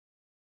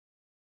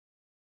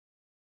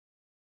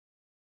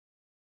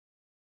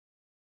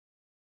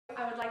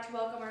I would like to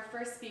welcome our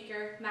first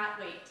speaker, Matt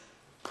Waite.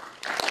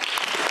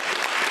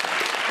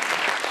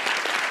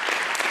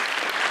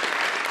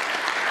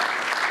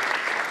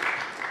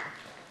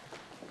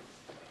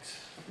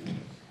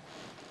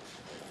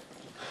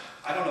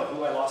 I don't know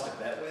who I lost a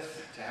bet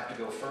with to have to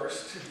go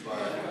first, but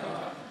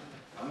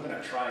I'm going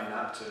to try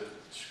not to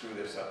screw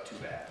this up too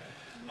bad.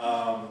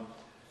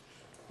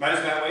 My name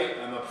is Matt Waite.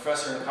 I'm a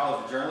professor in the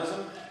College of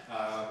Journalism.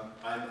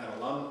 I'm an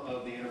alum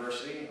of the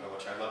university,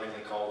 which I lovingly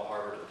call the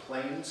Harvard of the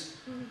Plains.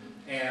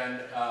 And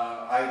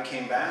I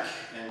came back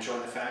and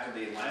joined the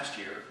faculty last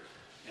year.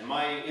 And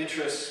my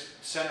interests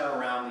center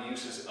around the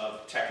uses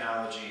of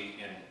technology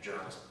in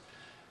journalism.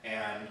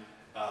 And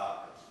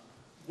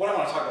what I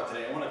want to talk about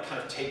today, I want to kind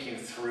of take you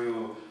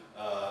through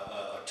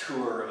a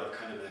tour of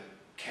kind of the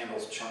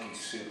Campbell's chunky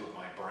soup of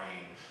my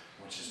brain,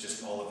 which is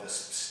just all of this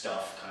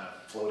stuff kind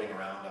of floating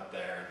around up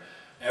there.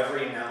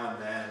 Every now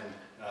and then,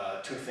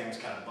 two things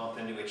kind of bump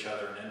into each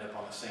other and end up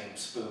on the same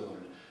spoon,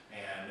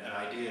 and an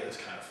idea is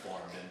kind of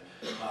formed.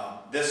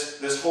 And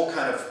this whole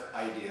kind of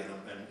idea,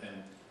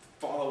 and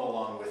follow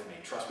along with me.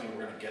 Trust me,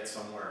 we're going to get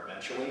somewhere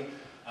eventually.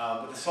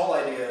 But this whole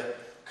idea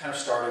kind of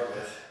started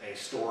with a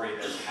story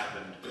that's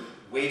happened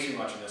way too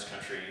much in this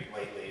country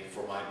lately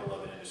for my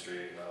beloved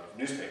industry of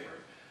newspaper.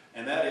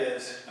 And that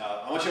is,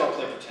 I want you all to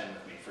play pretend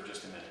with me for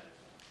just a minute.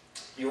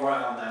 You are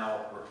all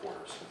now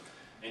reporters,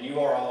 and you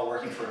are all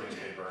working for a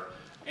newspaper.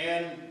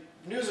 And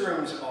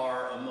newsrooms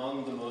are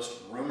among the most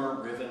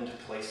rumor-riven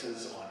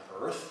places on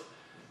earth.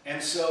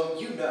 And so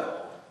you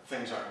know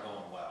things aren't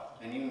going well,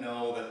 and you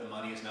know that the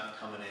money is not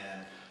coming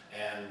in,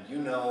 and you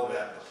know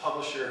that the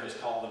publisher has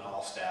called an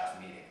all-staff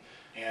meeting.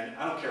 And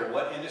I don't care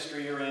what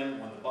industry you're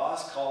in, when the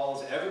boss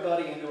calls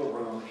everybody into a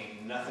room,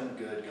 ain't nothing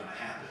good gonna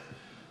happen.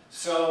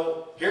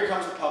 So here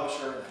comes the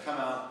publisher, and they come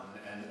out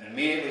and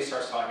immediately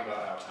starts talking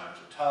about how times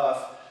are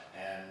tough,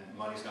 and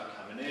money's not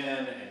coming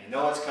in, and you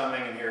know it's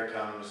coming, and here it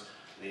comes.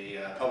 The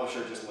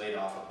publisher just laid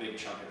off a big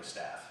chunk of the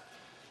staff.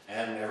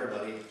 And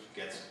everybody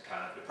gets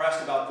kind of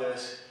depressed about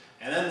this.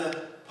 And then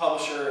the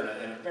publisher,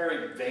 in a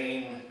very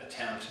vain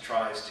attempt,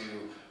 tries to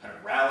kind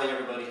of rally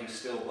everybody who's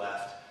still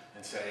left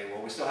and say,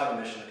 well, we still have a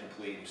mission to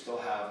complete, we still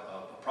have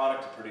a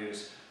product to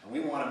produce, and we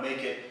want to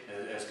make it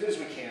as good as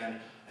we can.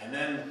 And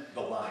then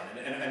the line,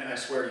 and I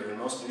swear to you, in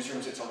most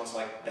newsrooms, it's almost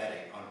like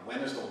betting on when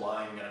is the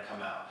line going to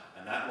come out.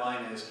 And that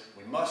line is,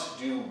 we must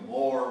do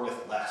more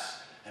with less.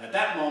 And at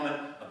that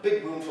moment, a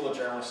big room full of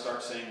journalists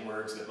start saying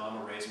words that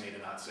Mama raised me to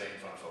not say in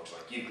front of folks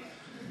like you.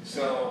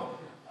 So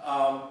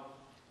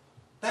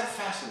that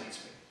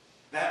fascinates me.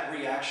 That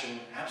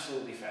reaction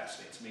absolutely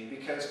fascinates me,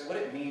 because what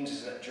it means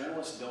is that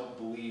journalists don't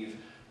believe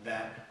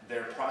that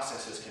their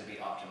processes can be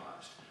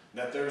optimized.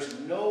 That there's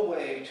no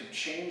way to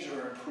change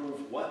or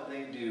improve what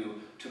they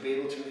do to be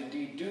able to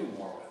indeed do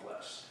more with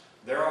less.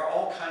 There are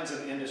all kinds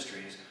of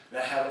industries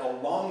that have a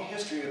long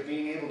history of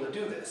being able to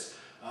do this.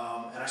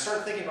 And I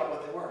started thinking about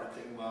what they were. And I'm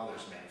thinking, well,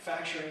 there's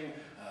manufacturing.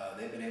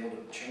 They've been able to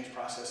change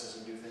processes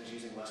and do things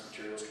using less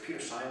materials.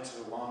 Computer science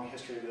has a long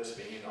history of this,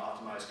 being able to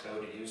optimize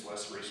code to use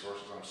less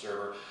resources on a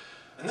server.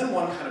 And then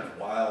one kind of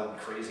wild,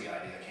 crazy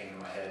idea came to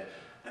my head,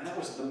 and that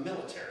was the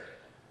military.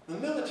 The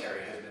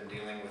military has been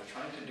dealing with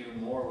trying to do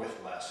more with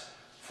less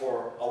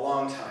for a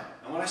long time.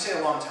 And when I say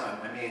a long time,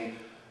 I mean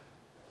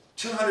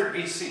 200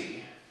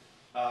 BC,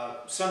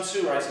 Sun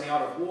Tzu writes in The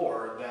Art of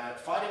War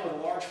that fighting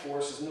with a large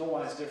force is no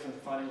wise different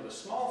than fighting with a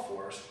small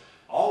force.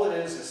 All it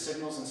is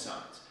signals and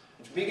signs.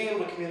 It's being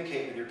able to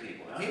communicate with your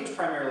people. Now, he was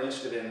primarily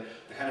interested in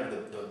the kind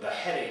of the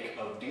headache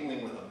of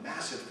dealing with a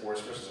massive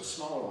force versus a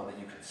smaller one that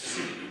you can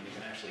see and you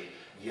can actually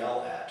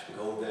yell at,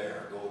 go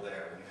there, go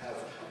there. When you have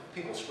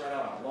people spread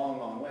out on long,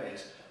 long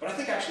ways. But I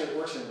think actually it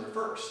works in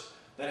reverse.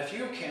 That if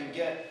you can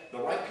get the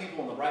right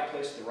people in the right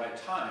place at the right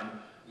time,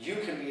 you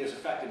can be as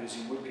effective as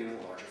you would be with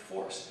a larger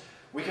force.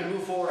 We can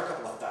move forward a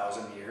couple of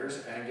thousand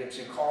years and get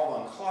to Karl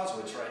von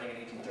Clausewitz writing in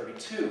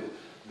 1832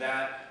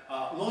 that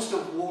most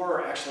of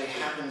war actually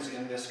happens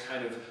in this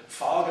kind of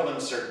fog of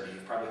uncertainty.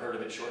 You've probably heard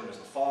of it shortened as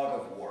the fog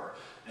of war.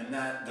 And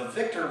that the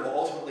victor will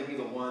ultimately be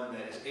the one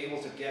that is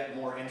able to get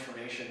more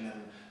information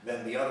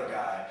than the other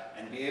guy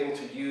and be able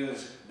to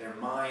use their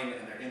mind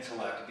and their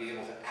intellect to be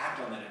able to act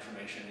on that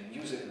information and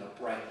use it in the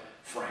right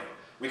frame.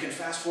 We can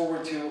fast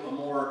forward to a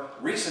more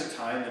recent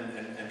time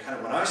and kind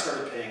of when I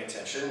started paying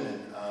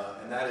attention,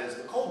 and that is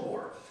the Cold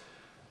War.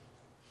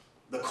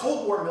 The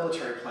Cold War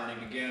military planning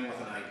began with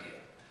an idea,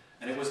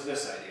 and it was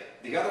this idea.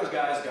 The other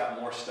guys got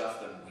more stuff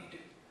than we do.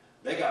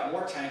 They got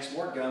more tanks,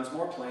 more guns,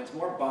 more planes,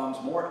 more bombs,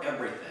 more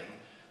everything,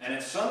 and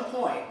at some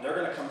point they're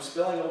going to come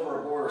spilling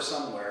over a border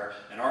somewhere,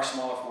 and our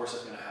smaller force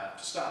is going to have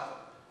to stop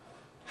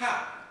them.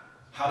 How?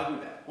 How to do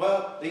that?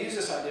 Well, they use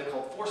this idea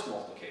called force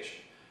multiplication,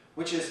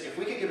 which is if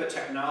we could give a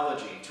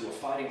technology to a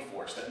fighting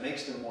force that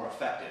makes them more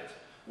effective,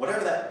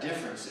 whatever that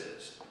difference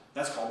is,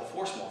 that's called the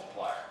force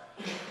multiplier.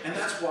 And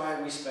that's why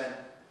we spent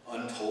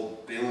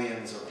untold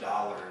billions of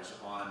dollars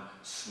on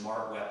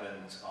smart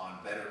weapons, on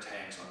better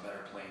tanks, on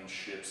better planes,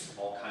 ships,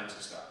 all kinds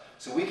of stuff.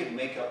 So we could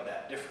make up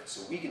that difference.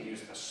 So we could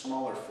use a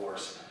smaller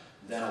force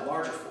than a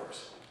larger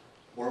force.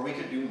 Or we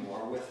could do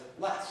more with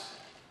less.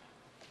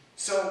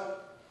 So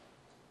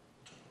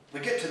we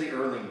get to the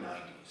early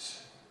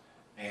 90s,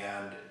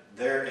 and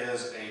there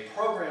is a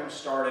program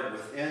started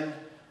within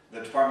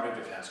the Department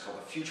of Defense called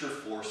the Future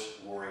Force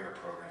Warrior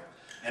Program.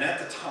 And at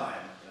the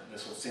time,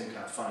 this will seem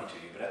kind of funny to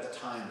you, but at the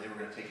time they were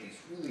going to take these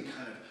really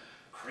kind of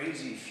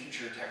crazy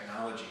future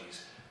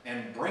technologies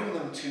and bring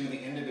them to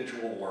the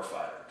individual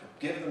warfighter, to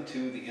give them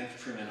to the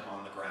infantryman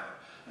on the ground.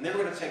 And they were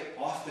going to take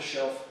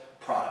off-the-shelf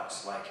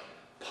products like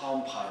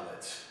Palm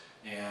Pilots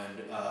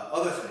and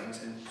other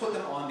things and put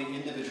them on the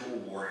individual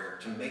warrior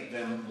to make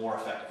them more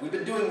effective. We've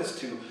been doing this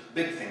to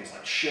big things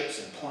like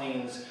ships and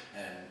planes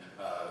and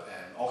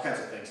all kinds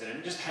of things, and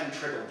it just hadn't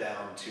trickled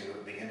down to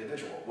the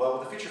individual. Well,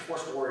 with the Future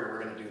Force Warrior,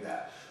 we're going to do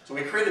that. So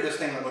we created this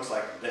thing that looks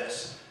like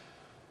this.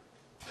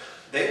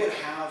 They would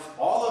have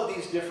all of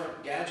these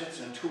different gadgets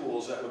and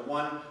tools that would,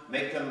 one,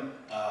 make them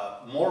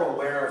more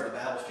aware of the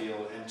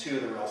battlefield, and two,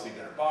 there would also be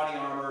better body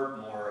armor,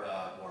 more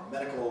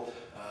medical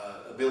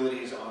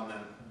abilities on them,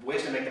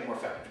 ways to make them more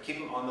effective, to keep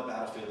them on the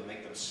battlefield and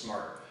make them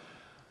smarter.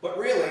 But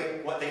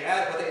really, what they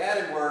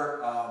added were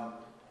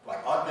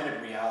like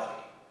augmented reality.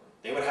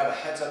 They would have a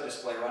heads-up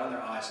display right on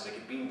their eyes so they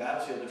could beam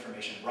battlefield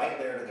information right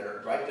there to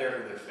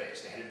their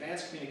face. They had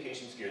advanced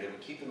communications gear that would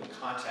keep them in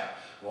contact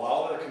with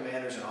all of their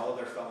commanders and all of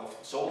their fellow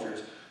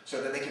soldiers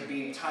so that they could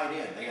be tied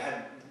in. They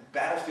had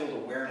battlefield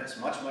awareness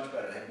much, much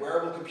better. They had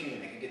wearable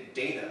computing. They could get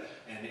data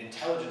and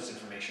intelligence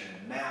information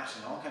and maps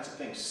and all kinds of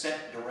things sent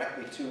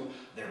directly to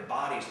their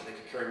bodies that they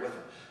could carry with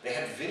them. They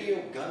had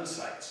video gun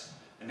sights.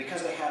 And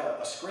because they had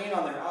a screen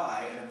on their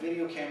eye and a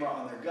video camera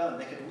on their gun,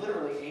 they could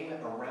literally aim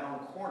it around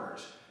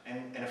corners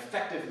and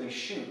effectively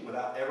shoot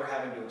without ever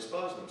having to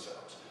expose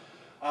themselves.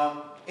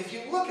 If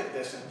you look at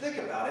this and think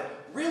about it,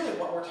 really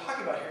what we're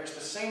talking about here is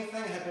the same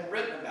thing that had been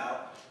written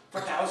about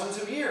for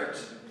thousands of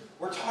years.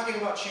 We're talking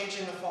about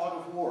changing the fog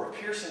of war,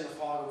 piercing the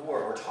fog of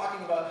war. We're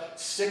talking about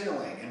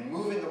signaling and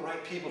moving the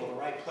right people to the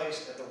right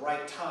place at the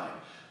right time,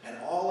 and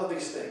all of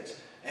these things.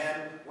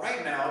 And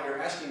right now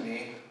you're asking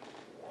me,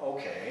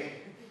 okay,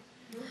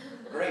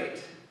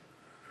 great,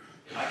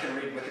 I can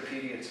read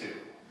Wikipedia too.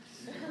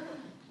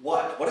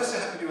 What? What does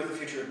it have to do with the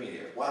future of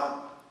media?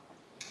 Well,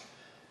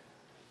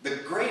 the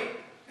great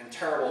and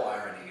terrible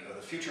irony of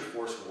the Future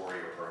Force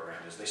Warrior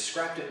program is they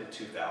scrapped it in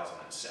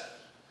 2007.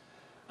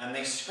 And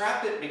they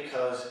scrapped it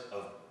because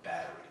of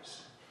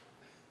batteries.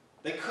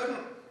 They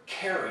couldn't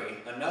carry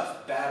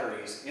enough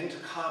batteries into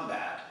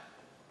combat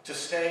to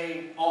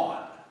stay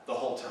on the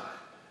whole time.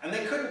 And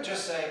they couldn't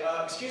just say,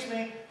 excuse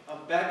me,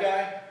 bad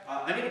guy,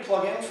 I need to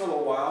plug in for a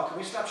little while. Can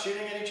we stop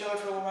shooting at each other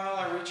for a little while?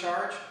 I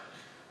recharge.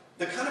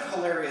 The kind of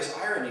hilarious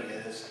irony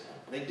is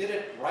they did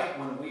it right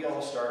when we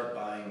all started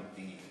buying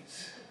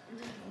these.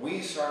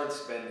 We started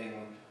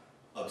spending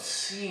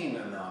obscene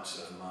amounts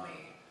of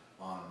money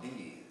on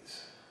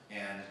these.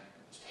 And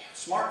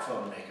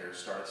smartphone makers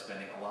started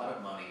spending a lot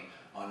of money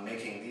on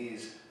making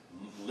these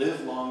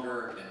live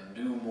longer and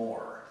do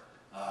more,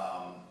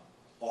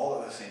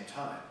 all at the same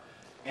time.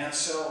 And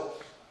so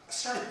I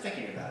started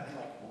thinking about it, and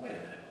I'm like, well, wait a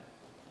minute.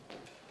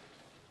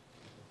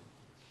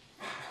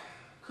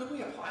 Could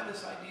we apply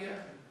this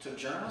idea to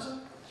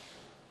journalism?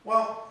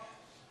 Well,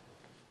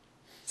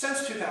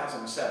 since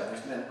 2007,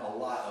 there's been a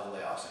lot of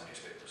layoffs in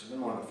newspapers. There's been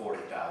more than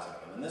 40,000 of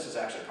them, and this is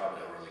actually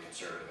probably a really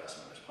conservative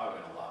estimate. There's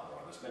probably been a lot more.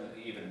 There's been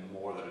even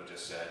more that have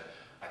just said,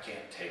 I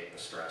can't take the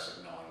stress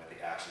of knowing that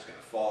the axe is going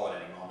to fall at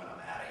any moment, I'm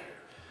out of here.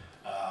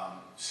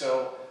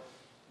 So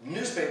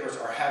newspapers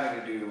are having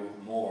to do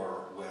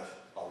more with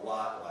a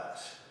lot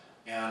less.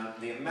 And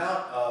the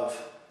amount of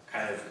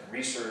kind of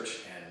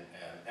research and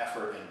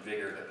effort and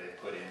vigor that they've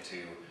put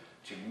into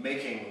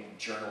making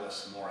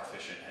journalists more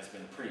efficient has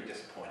been pretty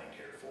disappointing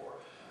heretofore.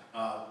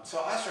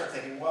 So I started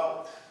thinking,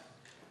 well,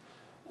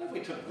 what if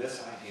we took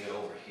this idea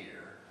over here,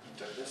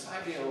 took this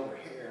idea over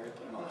here, and we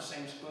put them on the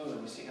same spoon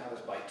and we see how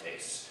this bite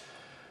tastes?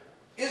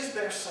 Is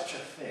there such a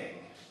thing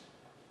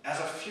as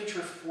a future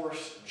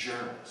force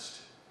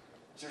journalist?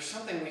 Is there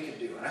something we could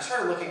do? And I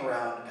started looking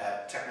around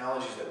at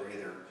technologies that were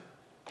either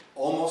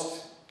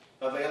almost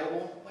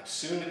available, like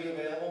soon to be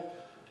available,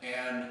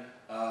 and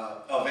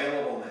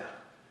available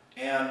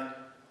now. And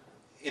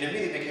it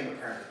immediately became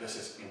apparent that this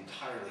is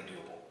entirely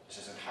doable. This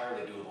is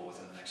entirely doable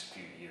within the next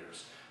few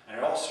years. And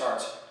it all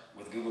starts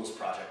with Google's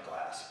Project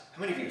Glass.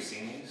 How many of you have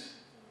seen these?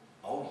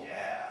 Oh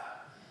yeah.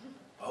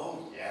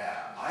 Oh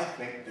yeah. I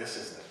think this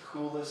is the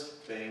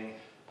coolest thing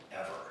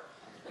ever.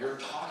 You're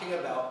talking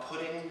about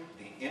putting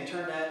the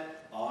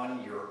internet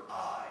on your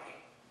eye.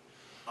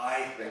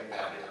 I think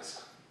that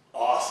is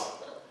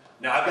awesome.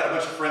 Now, I've got a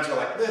bunch of friends who are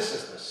like, this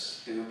is the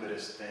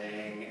stupidest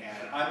thing,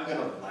 and I'm going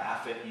to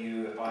laugh at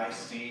you if I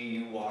see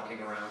you walking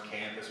around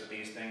campus with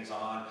these things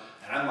on.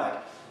 And I'm like,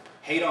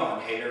 hate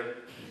on, hater.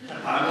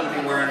 I'm going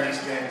to be wearing these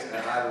things, and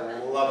I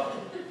love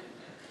them.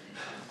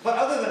 But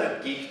other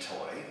than a geek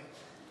toy,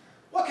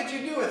 what could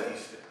you do with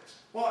these things?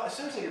 Well,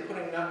 essentially, you're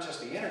putting not just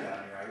the internet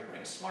on your eye, you're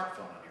putting a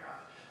smartphone on your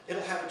eye.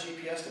 It'll have a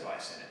GPS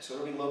device in it, so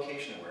it'll be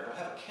location aware. It'll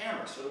have a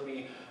camera, so it'll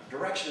be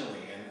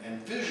directionally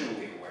and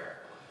visually aware.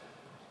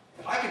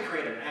 I could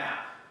create an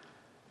app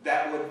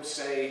that would would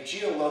say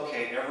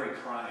geolocate every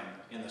crime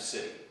in the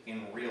city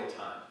in real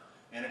time.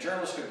 And a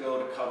journalist could go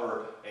to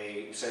cover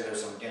say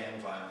there's some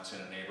gang violence in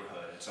a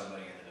neighborhood and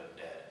somebody ended up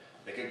dead.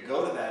 They could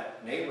go to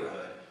that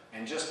neighborhood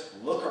and just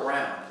look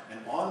around, and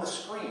on the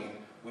screen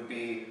would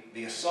be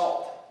the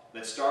assault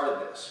that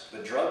started this, the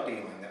drug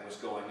dealing that was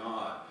going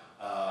on,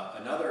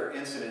 another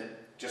incident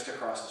just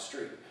across the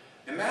street.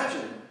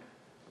 Imagine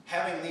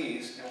having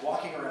these and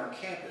walking around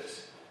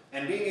campus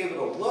and being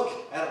able to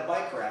look at a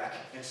bike rack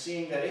and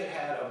seeing that it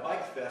had a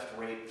bike theft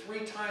rate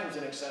 3 times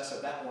in excess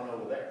of that one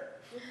over there.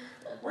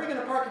 Where are you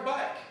going to park your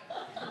bike?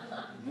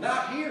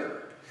 Not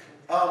here.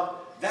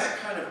 That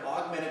kind of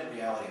augmented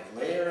reality, of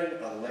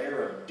layering a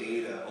layer of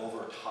data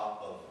over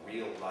top of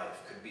real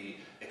life, could be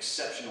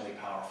exceptionally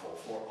powerful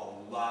for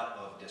a lot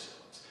of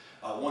disciplines.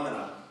 One that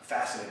I'm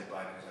fascinated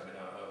by because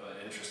I've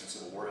an interest in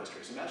Civil War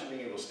history is imagine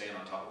being able to stand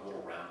on top of a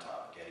little round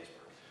top at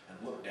Gettysburg and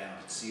look down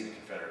and see the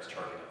Confederates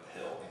charging up the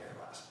hill in your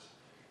glasses.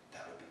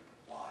 That would be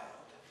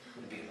wild. It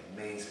would be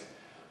amazing.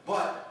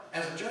 But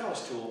as a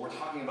journalist tool, we're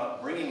talking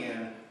about bringing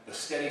in the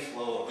steady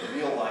flow of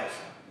real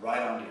life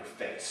right onto your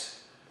face.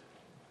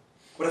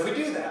 But if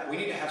we do that, we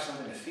need to have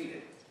something to feed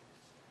it.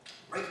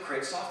 We could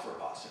create software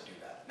bots that do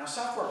that. Now,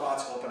 software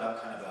bots open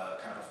up kind of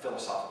a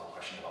philosophical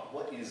question about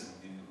what is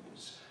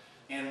news.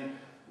 And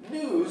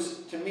news,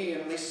 to me,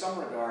 in at least some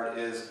regard,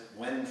 is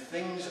when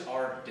things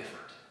are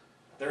different.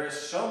 There is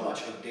so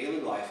much of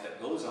daily life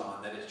that goes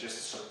on that is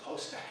just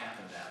supposed to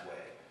happen that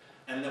way,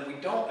 and that we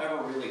don't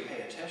ever really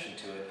pay attention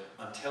to it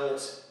until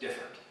it's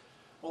different.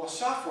 Well, a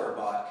software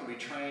bot can be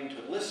trained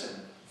to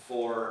listen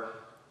for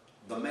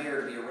the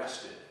mayor to be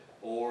arrested,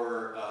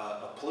 or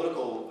a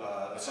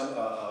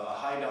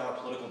high-dollar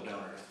political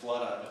donor to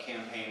flood a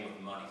campaign with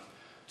money,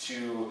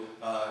 to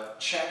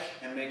check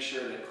and make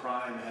sure that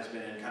crime has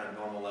been in kind of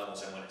normal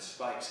levels, and when it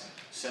spikes,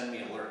 send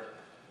me alert.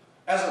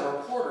 As a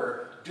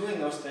reporter, doing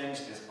those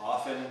things is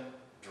often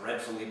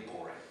dreadfully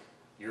boring.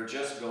 You're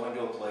just going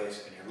to a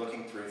place and you're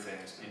looking through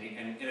things,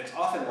 and it's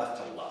often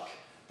left to luck,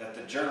 that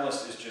the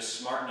journalist is just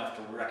smart enough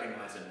to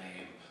recognize a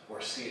name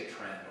or see a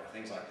trend or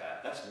things like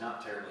that. That's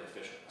not terribly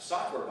efficient. A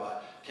software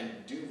bot can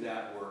do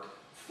that work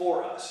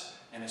for us,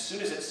 and as soon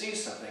as it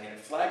sees something and it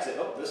flags it,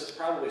 oh, this is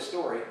probably a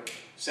story,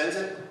 sends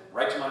it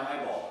right to my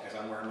eyeball because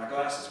I'm wearing my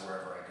glasses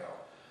wherever I go.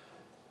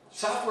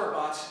 Software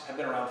bots have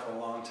been around for a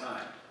long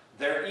time.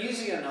 They're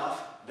easy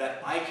enough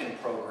that I can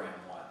program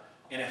one,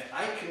 and if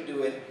I can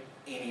do it,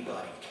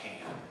 anybody can.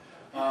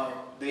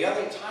 The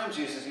LA Times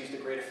uses these to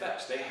great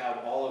effects. They have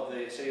all of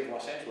the City of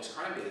Los Angeles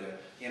crime data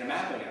in a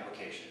mapping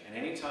application, and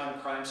anytime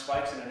crime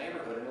spikes in a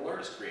neighborhood, an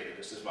alert is created.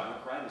 This is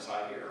violent crime is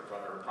high here, or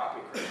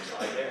property crime is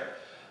high there.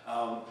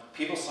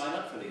 People sign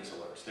up for these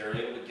alerts. They're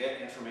able to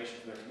get information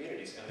from their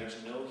communities, and there's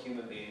no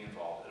human being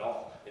involved at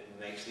all. It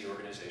makes the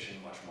organization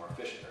much more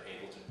efficient. They're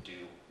able to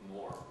do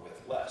more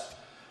with less.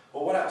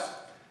 Well, what else?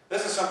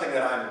 This is something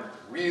that I'm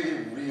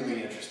really,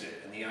 really interested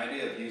in, the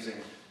idea of using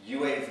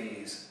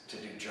UAVs to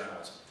do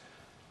journalism.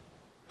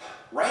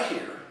 Right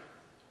here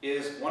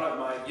is one of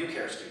my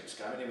UCARE students,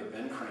 a guy named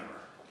Ben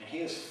Kramer, and he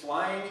is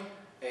flying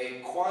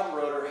a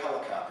quad-rotor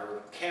helicopter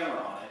with a camera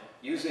on it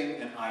using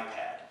an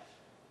iPad.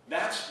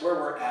 That's where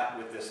we're at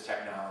with this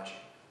technology.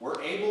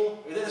 We're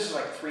able, this is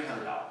like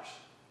 $300.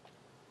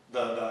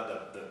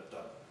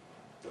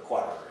 The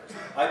quad-rotor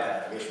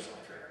iPad, I wish it was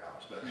only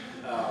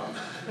 $300,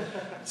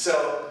 but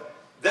so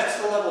that's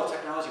the level of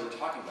technology we're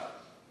talking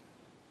about.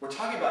 We're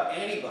talking about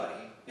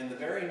anybody in the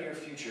very near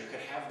future could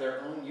have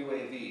their own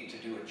UAV to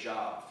do a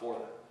job for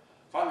them.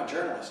 If I'm a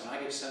journalist and I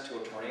get sent to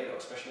a tornado,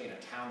 especially in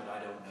a town that I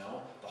don't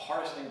know, the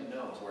hardest thing to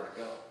know is where to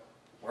go.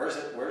 Where's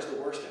the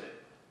worst of it?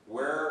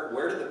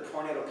 Where did the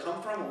tornado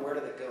come from and where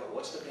did it go?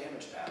 What's the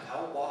damage path?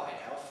 How wide?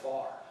 How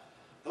far?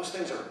 Those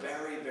things are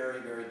very,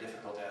 very, very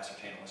difficult to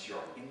ascertain unless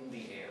you're in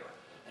the air.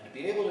 And to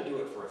be able to do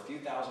it for a few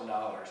 $1,000s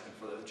and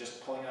for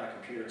just pulling out a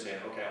computer and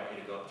saying, okay, I want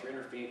you to go up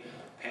 300 feet,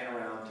 pan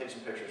around, take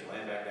some pictures,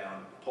 land back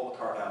down, pull the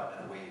card out,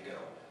 and away you go.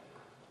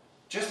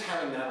 Just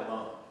having that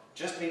alone,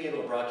 just being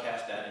able to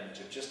broadcast that image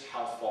of just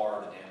how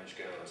far the damage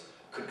goes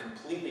could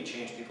completely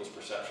change people's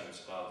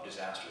perceptions of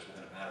disasters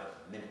within a matter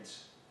of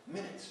minutes.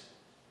 Minutes.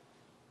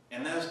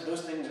 And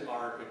those things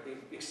are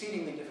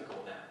exceedingly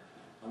difficult now.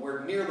 And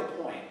we're near the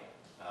point,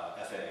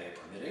 FAA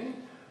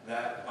permitting,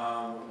 that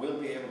we'll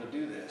be able to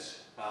do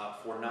this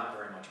for not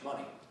very much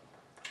money.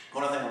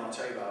 One other thing I want to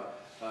tell you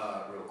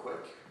about real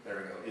quick, there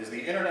we go, is the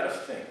Internet of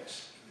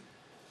Things.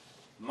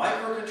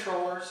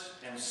 Microcontrollers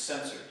and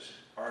sensors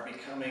are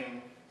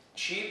becoming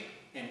cheap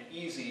and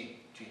easy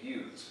to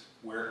use,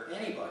 where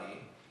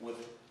anybody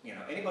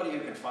who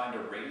can find a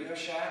Radio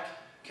Shack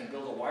can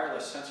build a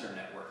wireless sensor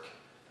network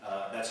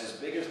that's as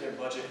big as their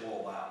budget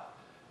will allow.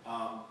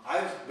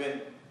 I've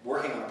been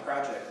working on a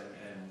project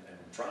and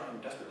trying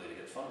desperately to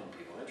get funding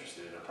people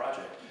interested in a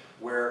project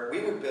where we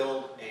would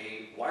build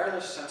a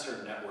wireless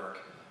sensor network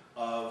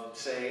of,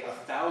 say,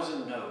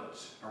 1,000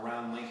 nodes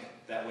around Lincoln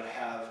that would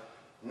have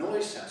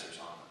noise sensors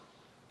on them.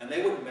 And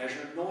they would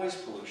measure noise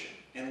pollution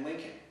in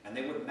Lincoln, and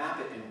they would map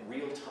it in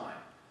real time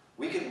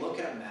We could look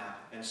at a map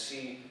and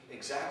see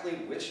exactly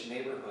which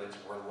neighborhoods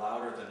were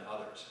louder than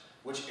others,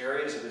 which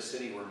areas of the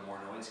city were more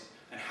noisy,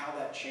 and how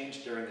that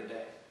changed during the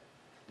day.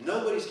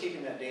 Nobody's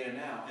keeping that data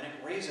now, and it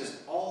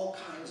raises all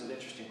kinds of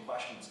interesting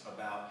questions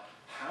about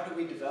how do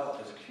we develop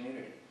as a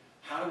community?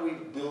 How do we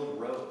build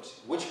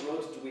roads? Which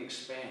roads do we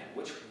expand?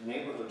 Which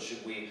neighborhoods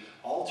should we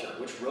alter?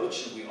 Which roads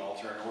should we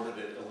alter in order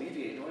to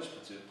alleviate noise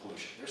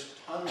pollution? There's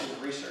tons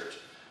of research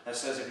that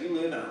says if you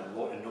live in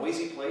a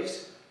noisy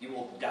place, you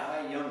will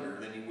die younger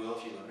than you will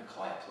if you live in a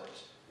quiet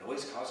place.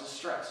 Noise causes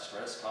stress.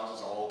 Stress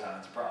causes all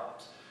kinds of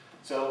problems.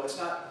 So it's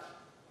not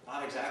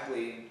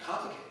exactly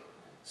complicated.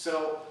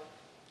 So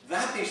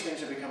that these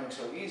things are becoming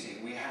so easy,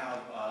 we have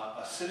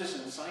a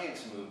citizen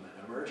science movement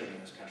emerging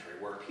in this country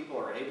where people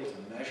are able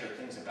to measure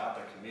things about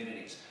their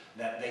communities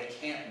that they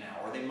can't now,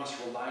 or they must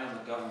rely on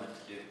the government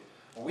to do.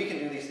 Well, we can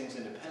do these things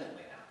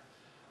independently now.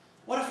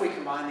 What if we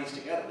combine these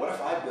together? What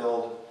if I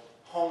build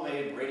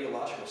homemade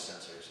radiological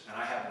sensors, and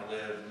I happen to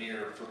live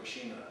near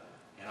Fukushima,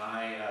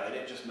 and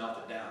it just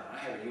melted down, and I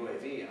have a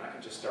UAV, and I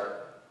can just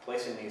start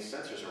placing these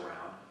sensors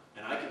around,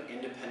 and I can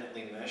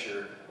independently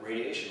measure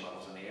radiation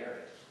levels in the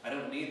area. I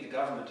don't need the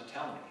government to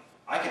tell me.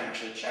 I can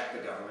actually check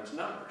the government's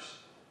numbers.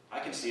 I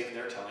can see if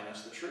they're telling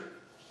us the truth.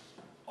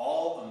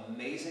 All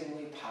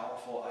amazingly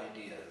powerful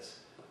ideas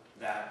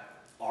that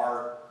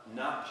are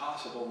not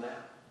possible now,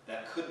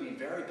 that could be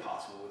very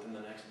possible within the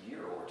next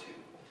year or two.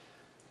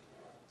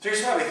 So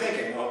you're probably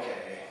thinking,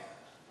 okay,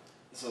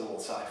 this is a little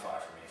sci-fi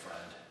for me, friend.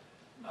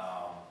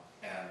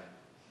 And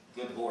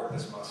good Lord,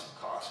 this must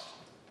cost,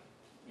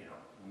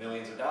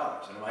 millions of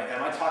dollars. And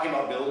am I talking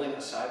about building a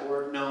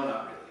cyborg? No,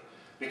 not really.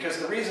 Because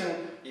the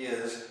reason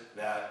is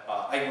that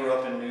I grew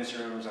up in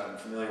newsrooms, I'm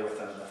familiar with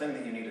them, and the thing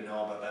that you need to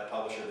know about that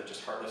publisher that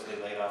just heartlessly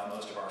laid off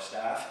most of our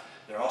staff,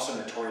 they're also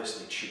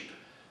notoriously cheap.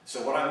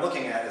 So what I'm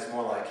looking at is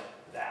more like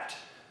that.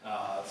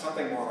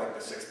 Something more like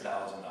the $6,000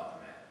 man.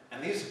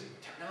 And these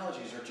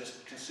technologies are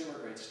just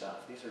consumer-grade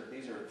stuff. These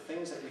are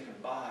things that you can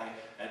buy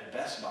at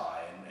Best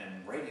Buy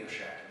and Radio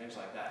Shack and things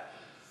like that.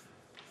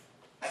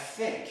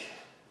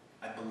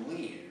 I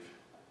believe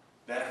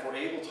that if we're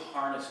able to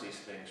harness these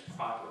things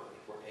properly,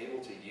 if we're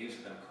able to use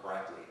them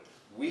correctly,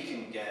 we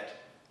can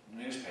get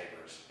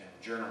newspapers and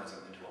journalism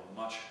into a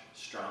much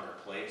stronger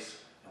place,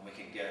 and we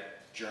can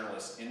get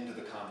journalists into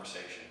the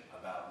conversation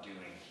about doing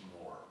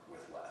more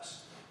with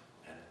less.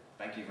 And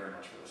thank you very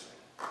much for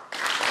listening.